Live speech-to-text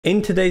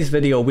In today's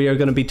video, we are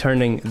going to be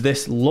turning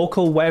this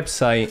local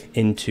website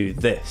into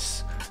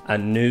this, a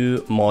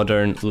new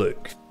modern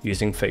look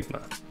using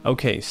Figma.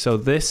 Okay, so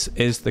this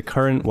is the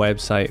current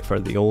website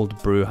for the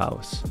old brew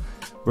house.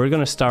 We're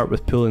going to start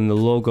with pulling the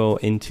logo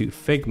into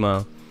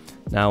Figma.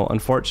 Now,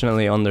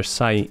 unfortunately on their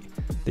site,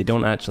 they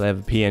don't actually have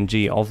a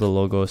PNG of the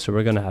logo, so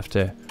we're going to have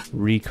to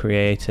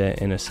recreate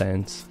it in a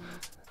sense,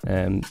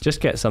 and just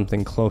get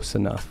something close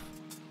enough.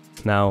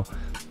 Now,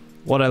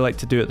 what I like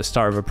to do at the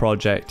start of a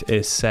project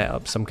is set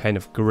up some kind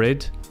of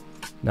grid.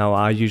 Now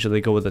I usually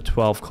go with a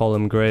 12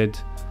 column grid,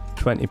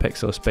 20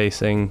 pixel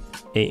spacing,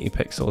 80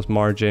 pixels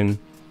margin.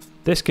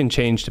 This can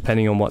change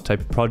depending on what type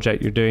of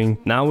project you're doing.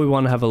 Now we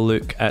want to have a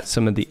look at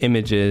some of the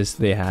images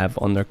they have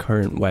on their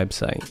current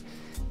website.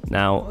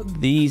 Now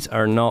these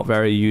are not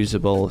very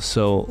usable,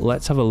 so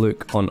let's have a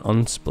look on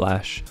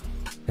Unsplash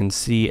and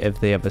see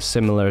if they have a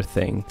similar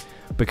thing.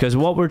 Because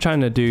what we're trying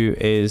to do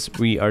is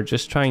we are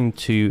just trying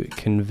to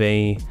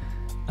convey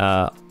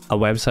a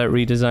website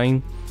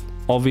redesign.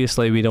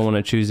 Obviously we don't want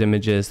to choose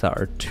images that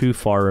are too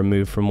far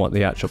removed from what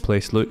the actual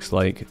place looks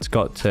like. It's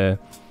got to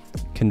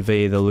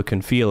convey the look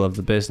and feel of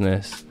the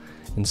business,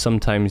 and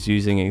sometimes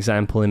using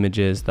example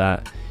images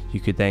that you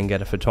could then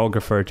get a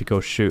photographer to go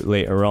shoot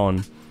later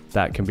on,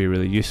 that can be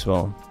really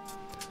useful.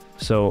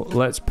 So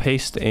let's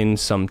paste in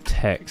some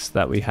text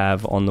that we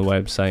have on the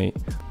website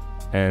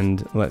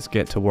and let's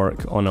get to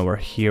work on our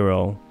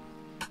hero.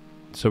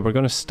 So we're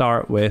going to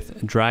start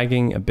with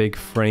dragging a big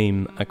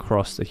frame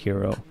across the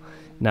hero.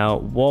 Now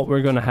what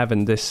we're going to have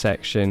in this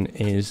section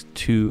is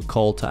two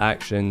call to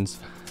actions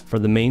for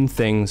the main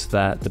things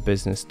that the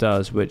business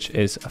does, which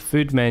is a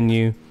food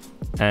menu,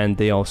 and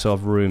they also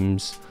have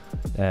rooms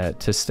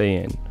to stay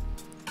in.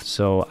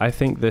 So I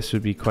think this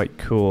would be quite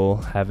cool,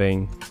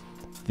 having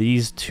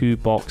these two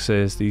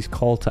boxes, these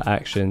call to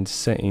actions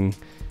sitting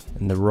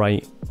in the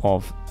right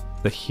of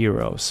the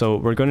hero. So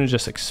we're going to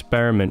just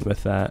experiment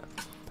with that.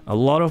 A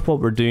lot of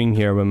what we're doing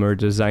here when we're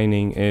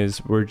designing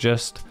is we're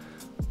just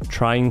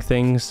trying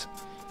things,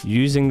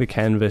 using the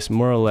canvas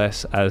more or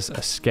less as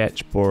a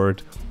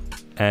sketchboard,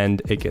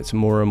 and it gets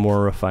more and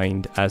more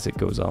refined as it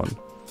goes on.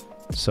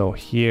 So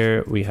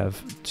here we have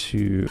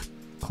two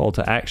call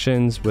to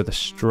actions with a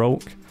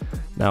stroke.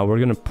 Now we're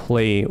going to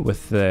play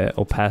with the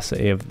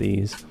opacity of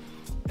these,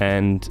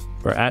 and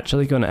we're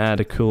actually going to add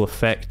a cool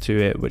effect to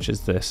it, which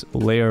is this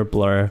layer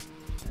blur.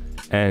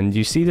 And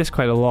you see this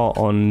quite a lot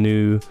on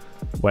new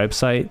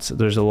websites.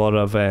 There's a lot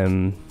of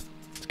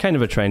it's kind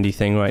of a trendy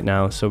thing right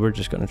now, so we're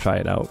just going to try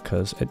it out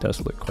because it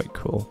does look quite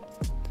cool.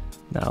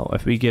 Now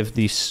if we give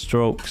these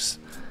strokes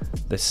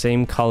the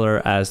same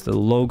color as the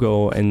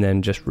logo and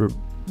then just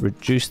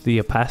reduce the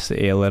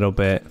opacity a little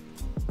bit,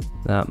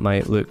 that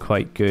might look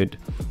quite good.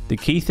 The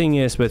key thing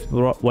is with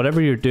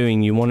whatever you're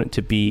doing, you want it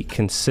to be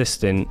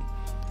consistent.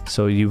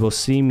 So you will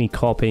see me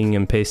copying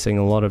and pasting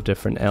a lot of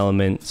different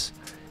elements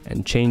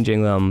and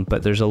changing them,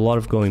 but there's a lot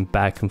of going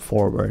back and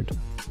forward.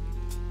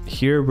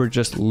 Here we're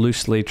just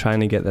loosely trying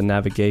to get the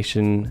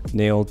navigation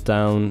nailed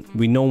down.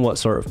 We know what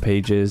sort of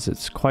pages.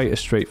 It's quite a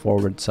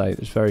straightforward site.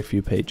 There's very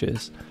few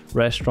pages.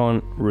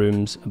 Restaurant,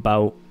 rooms,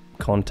 about,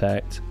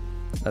 contact.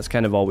 That's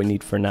kind of all we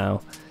need for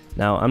now.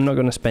 Now I'm not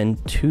going to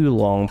spend too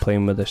long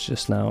playing with this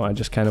just now. I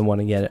just kind of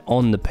want to get it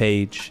on the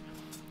page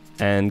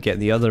and get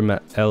the other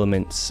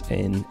elements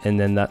in, and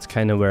then that's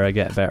kind of where I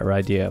get a better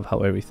idea of how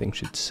everything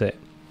should sit.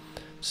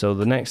 So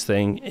the next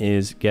thing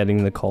is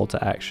getting the call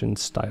to action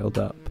styled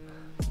up.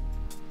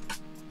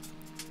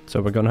 So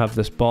we're going to have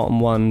this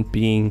bottom one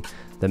being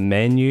the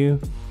menu,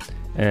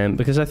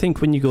 because I think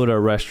when you go to a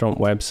restaurant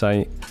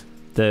website,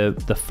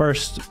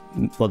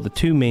 the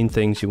two main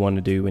things you want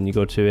to do when you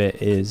go to it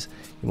is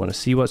you want to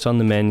see what's on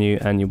the menu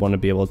and you want to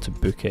be able to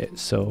book it.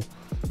 So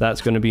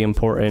that's going to be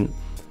important,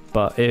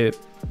 but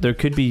there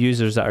could be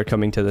users that are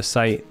coming to the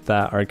site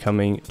that are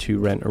coming to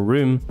rent a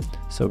room.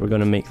 So we're going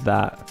to make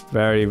that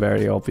very,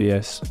 very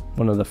obvious.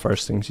 One of the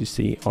first things you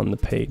see on the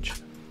page.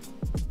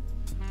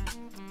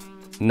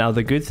 Now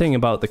the good thing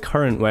about the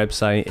current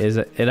website is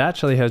that it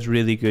actually has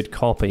really good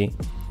copy.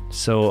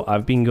 So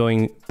I've been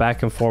going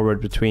back and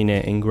forward between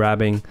it and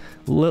grabbing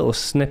little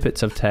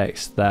snippets of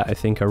text that I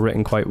think are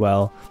written quite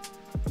well.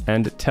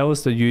 And it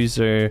tells the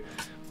user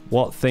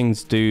what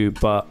things do,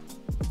 but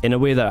in a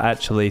way that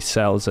actually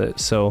sells it.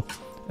 So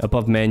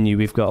above menu,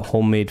 we've got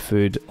homemade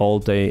food all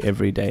day,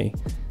 every day.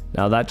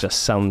 Now that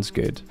just sounds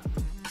good.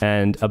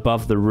 And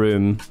above the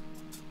room,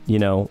 you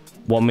know,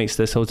 what makes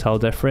this hotel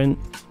different?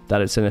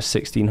 That it's in a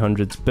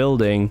 1600s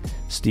building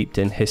steeped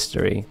in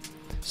history.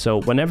 So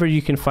whenever you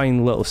can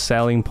find little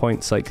selling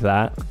points like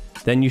that,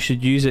 then you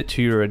should use it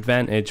to your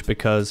advantage,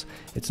 because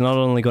it's not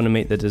only going to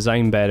make the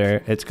design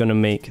better, it's going to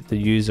make the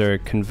user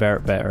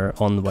convert better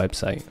on the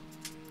website.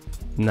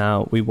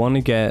 Now we want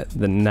to get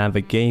the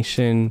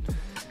navigation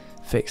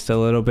fixed a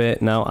little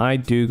bit. Now I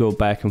do go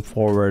back and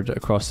forward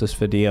across this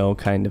video,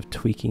 kind of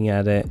tweaking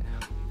at it.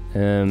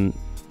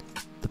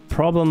 The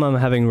problem I'm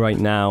having right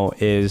now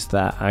is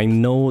that I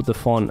know the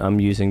font I'm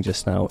using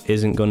just now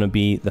isn't going to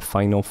be the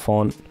final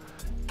font.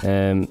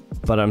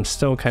 but I'm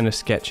still kind of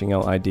sketching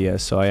out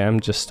ideas, so I am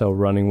just still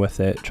running with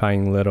it,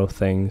 trying little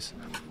things.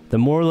 The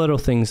more little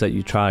things that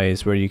you try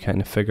is where you kind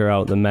of figure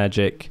out the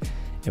magic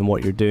in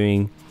what you're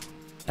doing,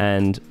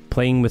 and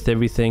playing with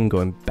everything,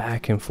 going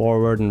back and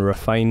forward and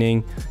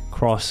refining,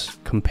 cross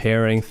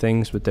comparing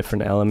things with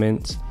different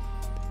elements.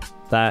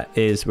 That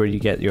is where you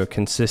get your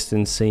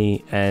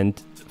consistency,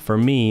 and for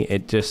me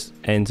it just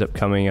ends up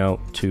coming out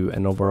to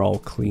an overall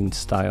clean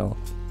style.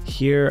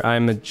 Here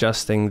I'm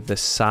adjusting the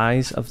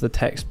size of the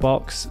text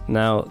box.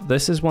 Now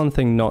this is one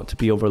thing not to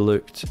be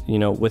overlooked. You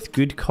know, with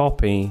good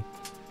copy,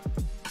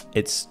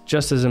 it's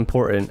just as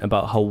important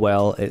about how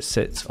well it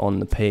sits on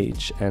the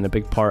page, and a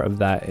big part of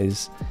that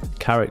is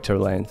character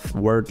length,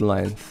 word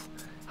length.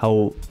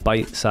 How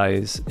bite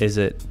size is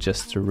it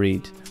just to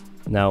read?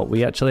 Now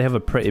we actually have a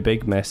pretty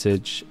big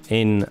message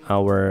in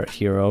our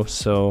hero,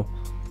 so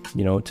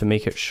you know, to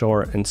make it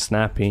short and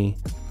snappy,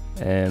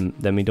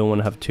 then we don't want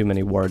to have too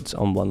many words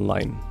on one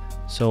line.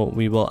 So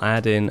we will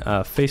add in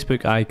a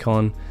Facebook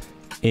icon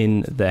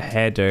in the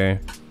header,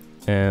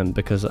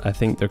 because I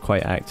think they're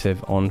quite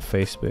active on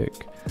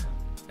Facebook.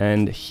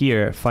 And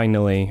here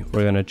finally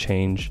we're going to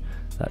change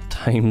that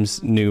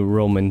Times New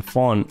Roman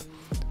font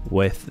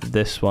with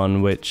this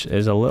one, which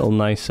is a little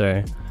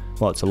nicer.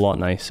 Well, it's a lot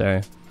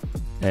nicer.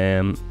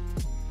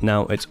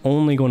 Now it's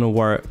only going to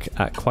work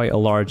at quite a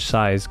large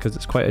size because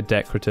it's quite a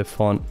decorative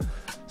font,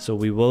 so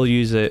we will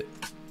use it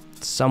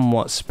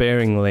somewhat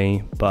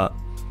sparingly, but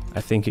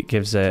I think it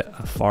gives it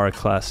a far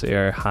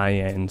classier,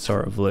 high-end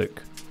sort of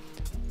look.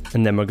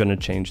 And then we're going to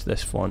change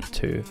this font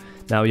too.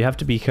 Now you have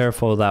to be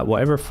careful that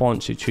whatever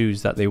fonts you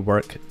choose, that they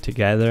work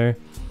together,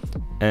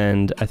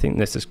 and I think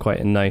this is quite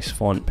a nice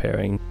font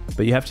pairing.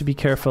 But you have to be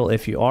careful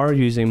if you are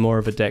using more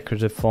of a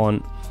decorative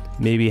font,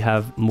 maybe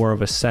have more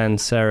of a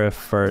sans serif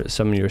for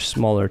some of your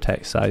smaller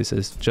text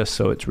sizes, just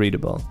so it's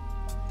readable.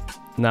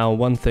 Now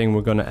one thing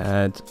we're going to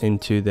add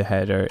into the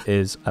header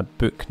is a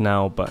Book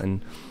Now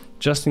button,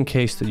 just in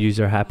case the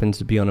user happens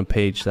to be on a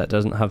page that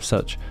doesn't have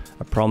such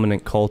a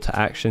prominent call to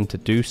action to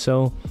do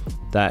so,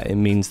 that it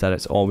means that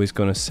it's always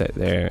going to sit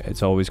there,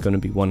 it's always going to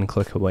be one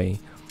click away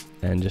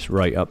and just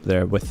right up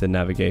there with the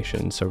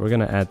navigation. So we're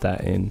going to add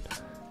that in,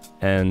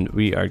 and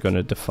we are going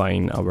to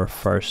define our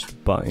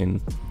first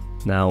button.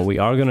 Now we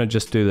are going to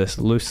just do this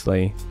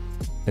loosely,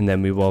 and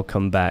then we will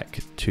come back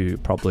to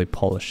probably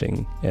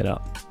polishing it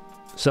up.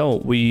 So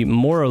we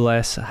more or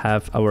less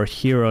have our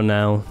hero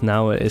now.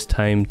 Now it is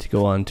time to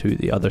go on to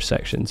the other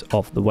sections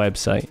of the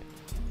website.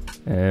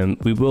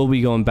 We will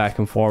be going back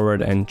and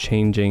forward and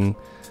changing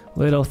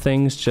little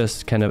things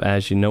just kind of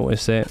as you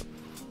notice it.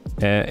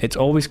 It's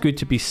always good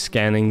to be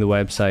scanning the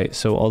website.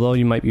 So although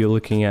you might be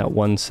looking at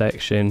one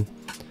section,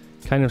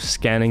 kind of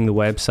scanning the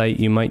website,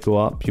 you might go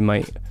up, you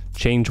might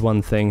change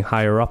one thing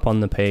higher up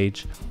on the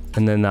page,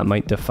 and then that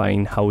might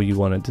define how you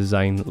want to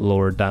design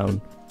lower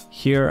down.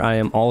 Here I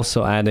am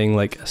also adding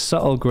like a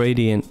subtle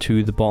gradient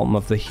to the bottom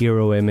of the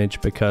hero image,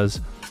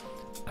 because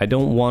I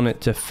don't want it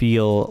to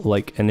feel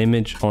like an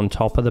image on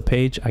top of the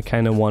page. I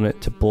kind of want it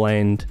to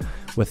blend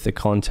with the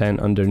content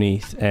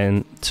underneath,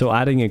 and so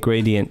adding a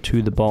gradient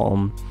to the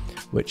bottom,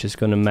 which is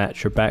going to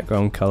match your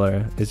background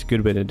color, is a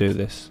good way to do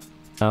this.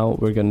 Now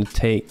we're going to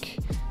take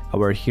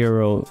our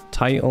hero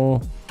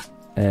title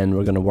and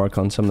we're going to work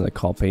on some of the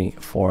copy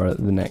for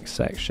the next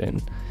section.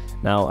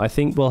 Now I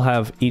think we'll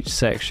have each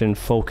section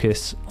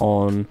focus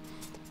on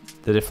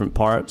the different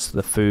parts,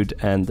 the food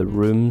and the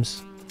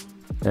rooms,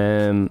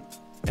 and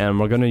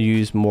we're going to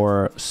use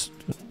more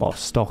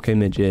stock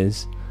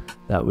images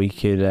that we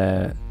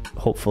could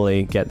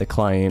hopefully get the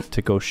client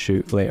to go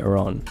shoot later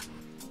on.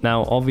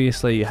 Now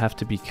obviously you have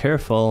to be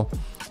careful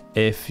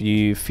if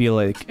you feel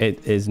like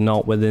it is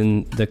not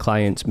within the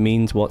client's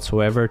means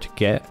whatsoever to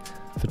get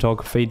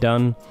photography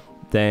done,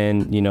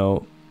 then you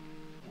know,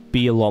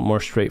 be a lot more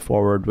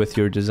straightforward with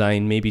your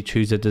design. Maybe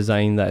choose a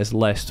design that is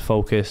less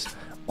focused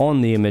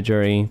on the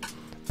imagery,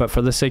 but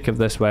for the sake of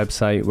this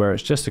website where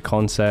it's just a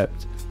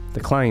concept, the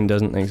client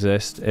doesn't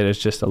exist, it is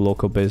just a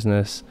local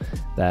business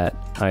that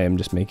I am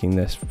just making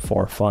this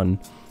for fun,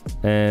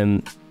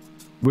 and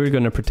we're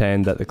going to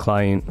pretend that the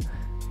client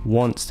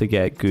wants to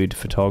get good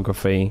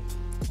photography,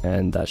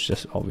 and that's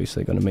just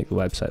obviously going to make the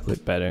website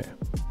look better.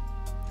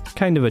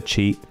 Kind of a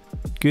cheat.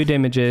 Good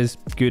images,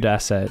 good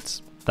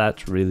assets,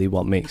 that's really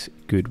what makes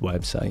good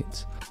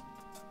websites.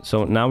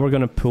 So now we're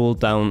going to pull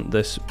down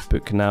this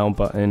Book Now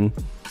button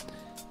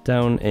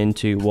down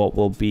into what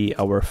will be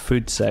our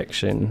food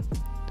section.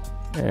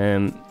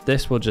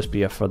 This will just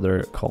be a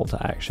further call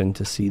to action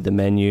to see the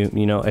menu.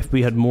 You know, if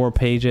we had more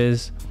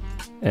pages,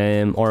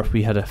 or if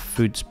we had a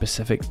food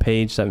specific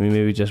page that we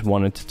maybe just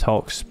wanted to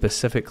talk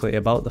specifically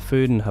about the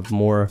food and have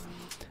more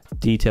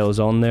details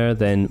on there,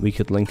 then we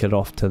could link it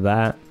off to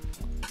that.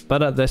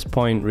 But at this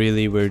point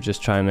really we're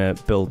just trying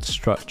to build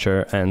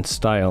structure and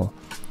style.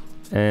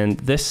 And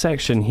this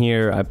section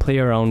here I play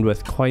around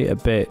with quite a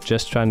bit,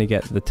 just trying to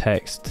get the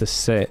text to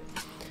sit.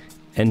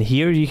 And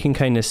here you can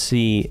kind of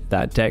see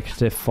that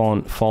decorative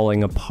font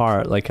falling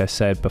apart. Like I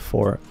said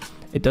before,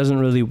 it doesn't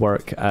really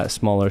work at a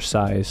smaller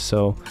size,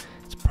 so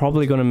it's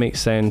probably going to make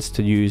sense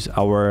to use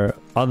our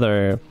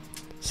other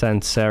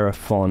sans serif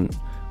font,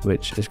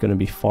 which is going to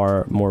be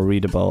far more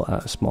readable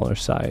at a smaller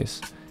size.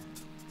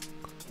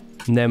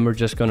 And then we're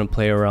just going to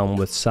play around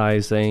with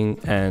sizing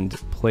and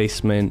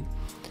placement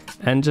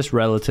and just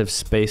relative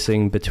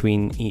spacing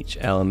between each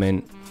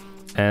element.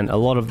 And a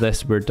lot of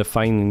this we're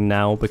defining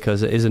now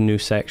because it is a new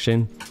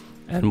section,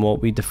 and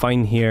what we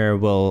define here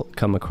will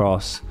come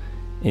across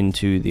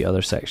into the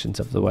other sections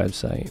of the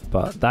website.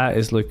 But that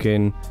is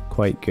looking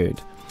quite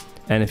good.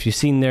 And if you've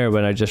seen there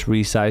when I just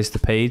resized the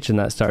page and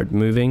that started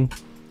moving,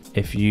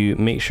 if you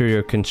make sure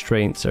your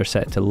constraints are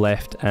set to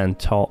left and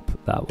top,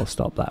 that will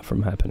stop that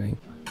from happening.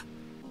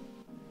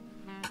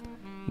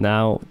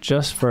 Now,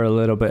 just for a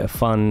little bit of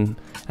fun,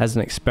 as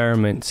an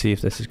experiment, see if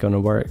this is going to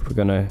work, we're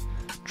going to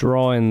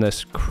draw in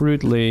this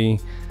crudely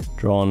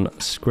drawn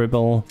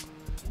scribble,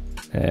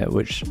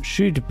 which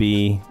should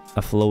be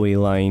a flowy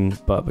line,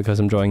 but because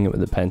I'm drawing it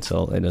with a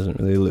pencil, it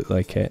doesn't really look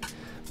like it.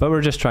 But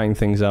we're just trying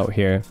things out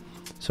here.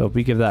 So if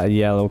we give that a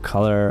yellow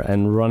color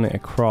and run it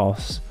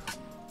across,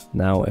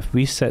 now if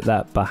we set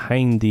that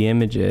behind the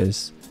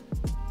images,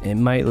 it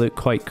might look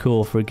quite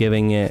cool for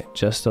giving it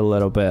just a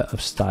little bit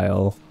of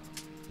style.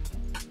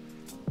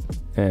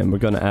 And we're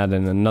going to add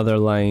in another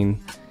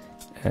line,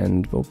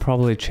 and we'll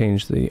probably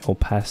change the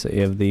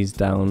opacity of these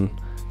down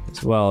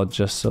as well,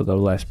 just so they're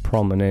less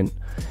prominent.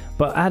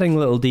 But adding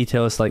little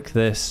details like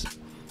this,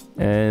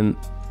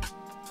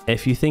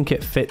 if you think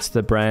it fits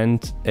the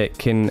brand, it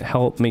can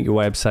help make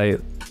your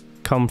website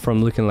come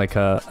from looking like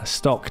a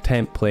stock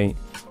template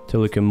to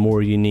looking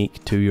more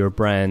unique to your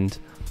brand.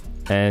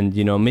 And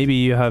you know, maybe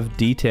you have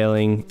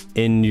detailing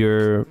in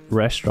your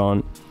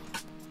restaurant,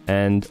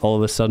 and all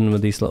of a sudden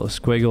with these little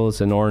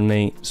squiggles and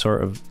ornate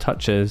sort of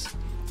touches,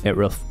 it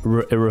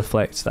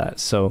reflects that.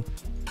 So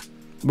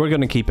we're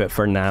going to keep it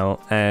for now.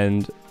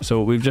 And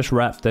so we've just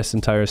wrapped this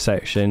entire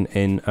section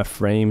in a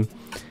frame,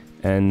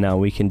 and now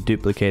we can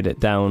duplicate it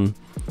down,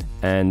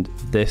 and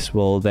this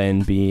will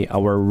then be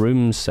our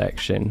rooms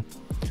section,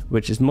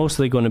 which is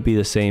mostly going to be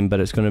the same, but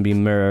it's going to be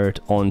mirrored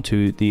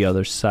onto the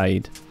other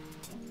side.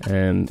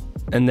 And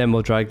then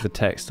we'll drag the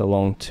text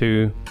along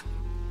too,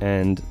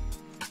 and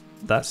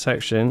that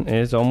section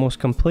is almost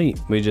complete.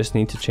 We just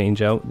need to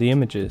change out the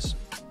images.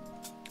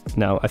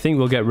 Now I think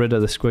we'll get rid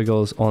of the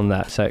squiggles on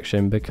that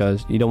section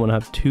because you don't want to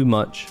have too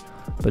much,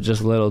 but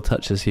just little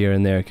touches here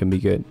and there can be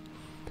good.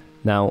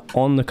 Now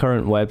on the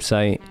current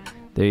website,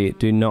 they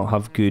do not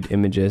have good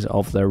images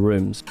of their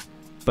rooms,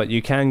 but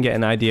you can get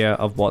an idea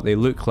of what they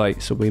look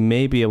like. So we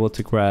may be able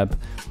to grab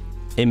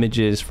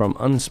images from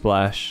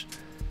Unsplash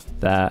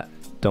that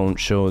don't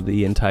show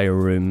the entire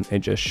room, it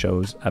just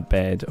shows a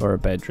bed or a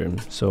bedroom.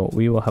 So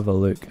we will have a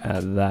look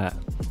at that.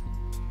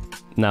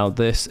 Now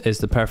this is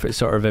the perfect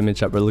sort of image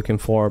that we're looking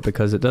for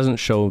because it doesn't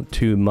show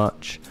too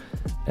much,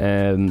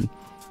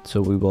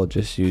 so we will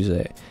just use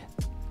it.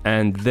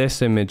 And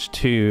this image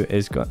too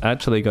is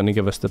actually going to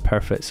give us the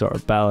perfect sort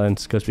of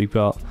balance because we've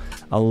got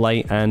a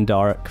light and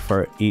dark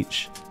for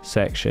each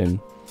section,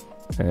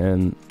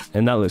 and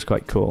that looks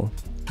quite cool.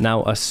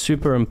 Now a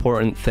super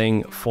important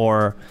thing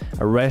for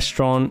a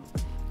restaurant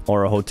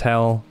or a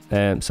hotel,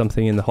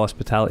 something in the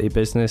hospitality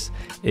business,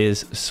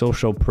 is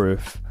social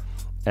proof.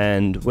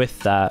 And with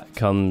that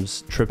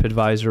comes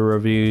TripAdvisor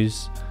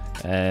reviews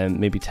and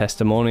maybe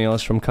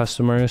testimonials from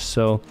customers.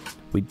 So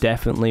we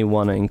definitely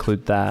want to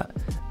include that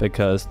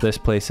because this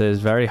place is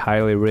very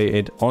highly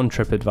rated on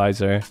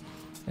TripAdvisor,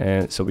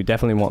 and so we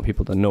definitely want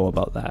people to know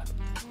about that.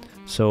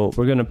 So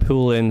we're going to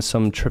pull in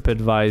some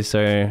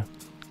TripAdvisor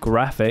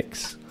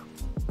graphics,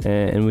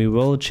 and we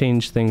will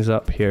change things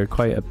up here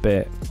quite a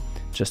bit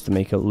just to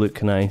make it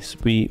look nice.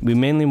 We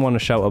mainly want to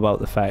shout about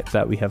the fact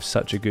that we have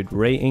such a good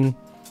rating,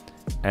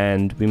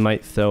 and we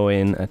might throw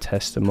in a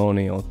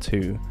testimonial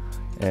too.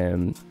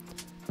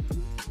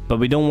 But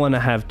we don't want to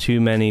have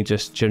too many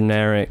just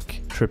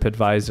generic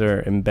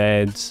TripAdvisor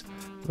embeds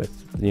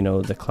with, you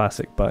know, the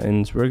classic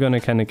buttons. We're going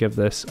to kind of give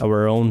this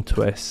our own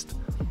twist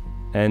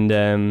and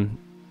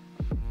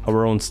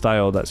our own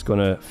style that's going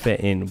to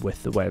fit in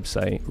with the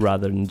website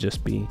rather than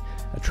just be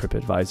a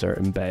TripAdvisor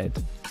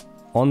embed.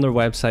 On their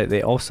website,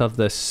 they also have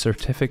this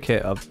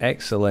certificate of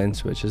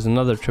excellence, which is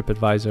another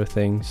TripAdvisor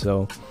thing,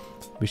 so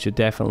we should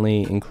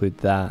definitely include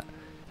that.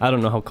 I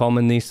don't know how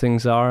common these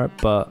things are,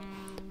 but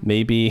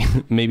maybe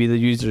the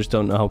users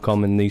don't know how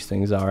common these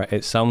things are.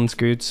 It sounds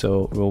good,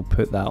 so we'll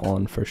put that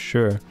on for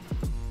sure.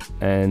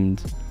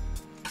 And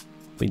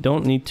we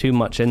don't need too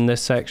much in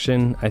this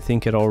section. I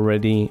think it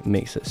already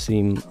makes it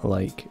seem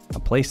like a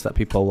place that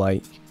people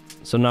like.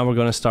 So now we're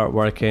going to start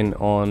working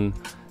on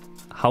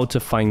how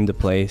to find the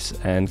place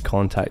and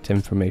contact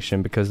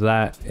information, because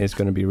that is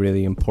going to be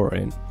really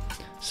important.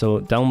 So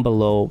down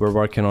below, we're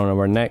working on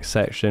our next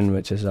section,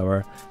 which is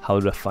our how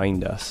to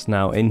find us.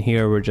 Now in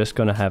here, we're just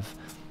going to have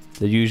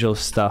the usual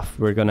stuff.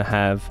 We're going to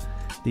have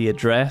the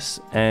address,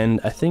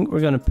 and I think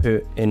we're going to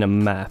put in a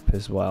map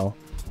as well.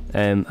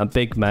 A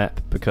big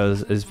map,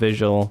 because as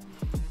visual,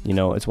 you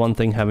know, it's one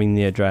thing having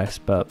the address,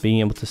 but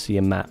being able to see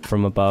a map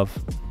from above,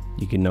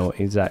 you can know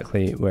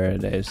exactly where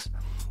it is.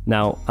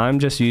 Now, I'm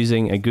just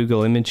using a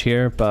Google image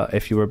here, but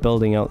if you were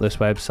building out this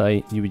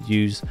website, you would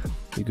use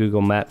the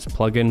Google Maps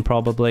plugin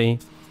probably.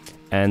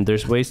 And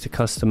there's ways to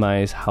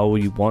customize how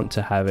you want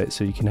to have it,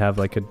 so you can have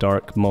like a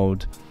dark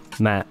mode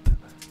map,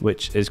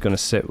 which is going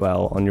to sit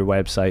well on your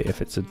website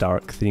if it's a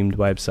dark themed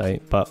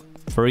website. But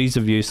for ease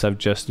of use, I've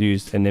just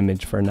used an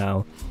image for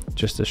now,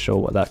 just to show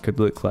what that could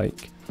look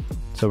like.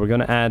 So we're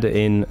going to add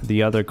in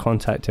the other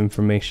contact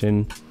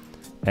information,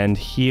 and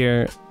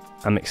here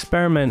I'm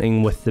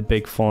experimenting with the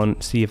big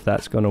font, see if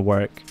that's going to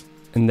work.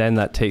 And then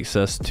that takes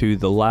us to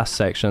the last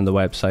section of the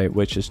website,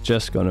 which is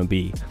just going to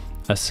be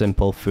a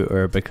simple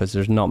footer because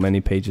there's not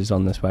many pages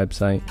on this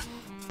website.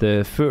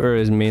 The footer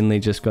is mainly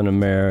just going to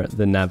mirror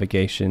the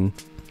navigation,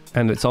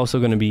 and it's also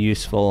going to be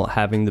useful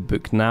having the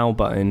Book Now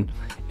button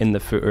in the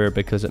footer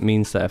because it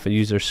means that if a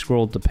user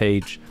scrolled the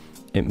page,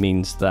 it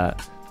means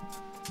that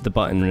the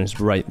button is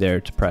right there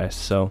to press.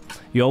 So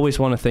you always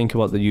want to think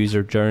about the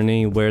user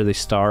journey, where they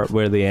start,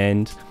 where they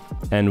end,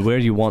 and where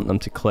you want them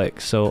to click.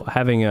 So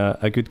having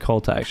a good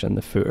call to action in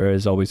the footer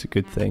is always a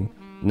good thing.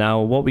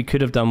 Now, what we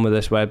could have done with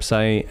this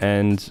website,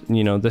 and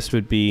you know, this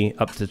would be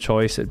up to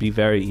choice, it'd be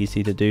very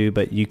easy to do,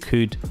 but you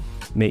could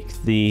make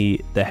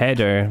the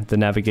header, the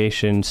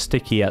navigation,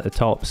 sticky at the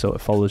top so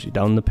it follows you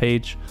down the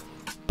page.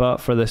 But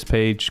for this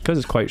page, because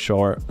it's quite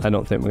short, I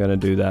don't think we're going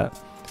to do that.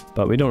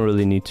 But we don't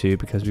really need to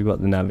because we've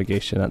got the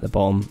navigation at the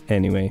bottom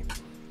anyway.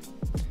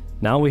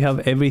 Now we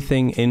have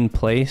everything in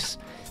place.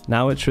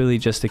 Now it's really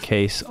just a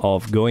case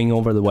of going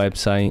over the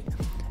website,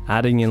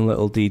 adding in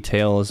little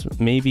details,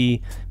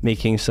 maybe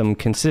making some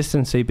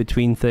consistency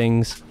between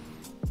things.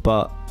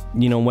 But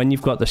you know, when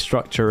you've got the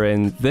structure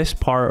in, this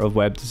part of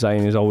web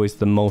design is always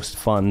the most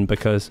fun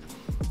because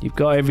you've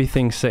got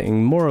everything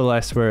sitting more or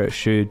less where it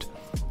should.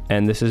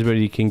 And this is where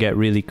you can get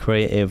really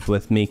creative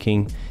with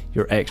making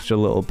your extra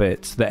little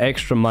bits, the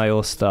extra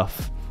mile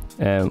stuff,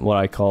 what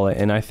I call it.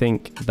 And I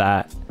think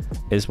that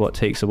is what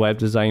takes a web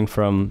design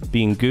from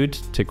being good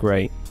to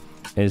great,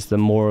 is the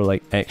more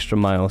like extra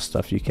mile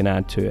stuff you can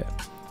add to it.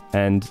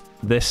 And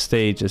this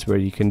stage is where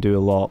you can do a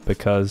lot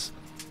because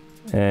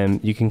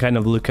you can kind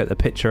of look at the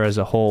picture as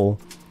a whole,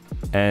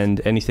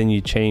 and anything you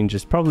change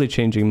is probably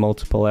changing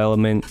multiple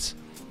elements.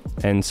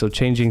 And so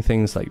changing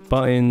things like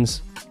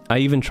buttons, I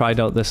even tried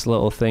out this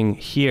little thing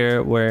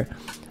here where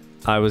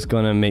I was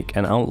going to make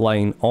an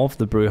outline of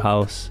the brew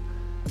house,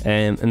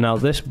 and now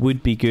this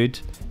would be good.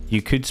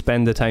 You could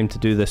spend the time to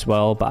do this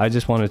well, but I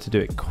just wanted to do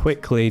it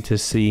quickly to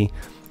see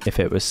if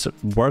it was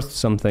worth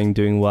something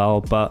doing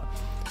well. But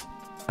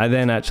I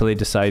then actually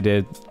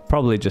decided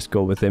probably just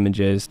go with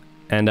images,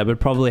 and I would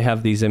probably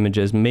have these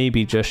images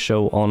maybe just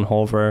show on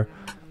hover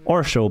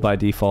or show by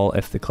default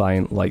if the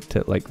client liked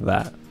it like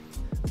that.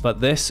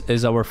 But this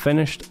is our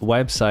finished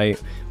website,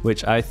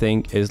 which I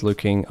think is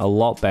looking a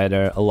lot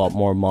better, a lot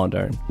more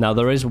modern. Now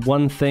there is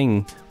one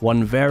thing,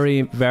 one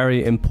very,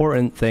 very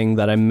important thing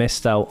that I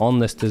missed out on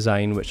this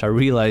design, which I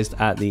realized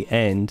at the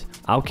end.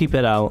 I'll keep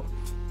it out,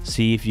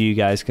 see if you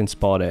guys can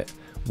spot it.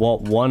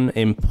 What one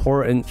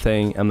important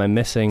thing am I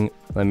missing?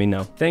 Let me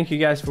know. Thank you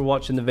guys for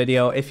watching the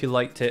video. If you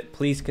liked it,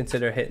 please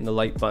consider hitting the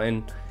like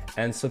button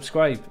and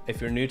subscribe if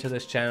you're new to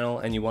this channel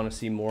and you want to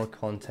see more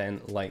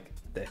content like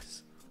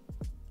this.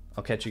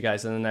 I'll catch you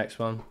guys in the next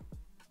one.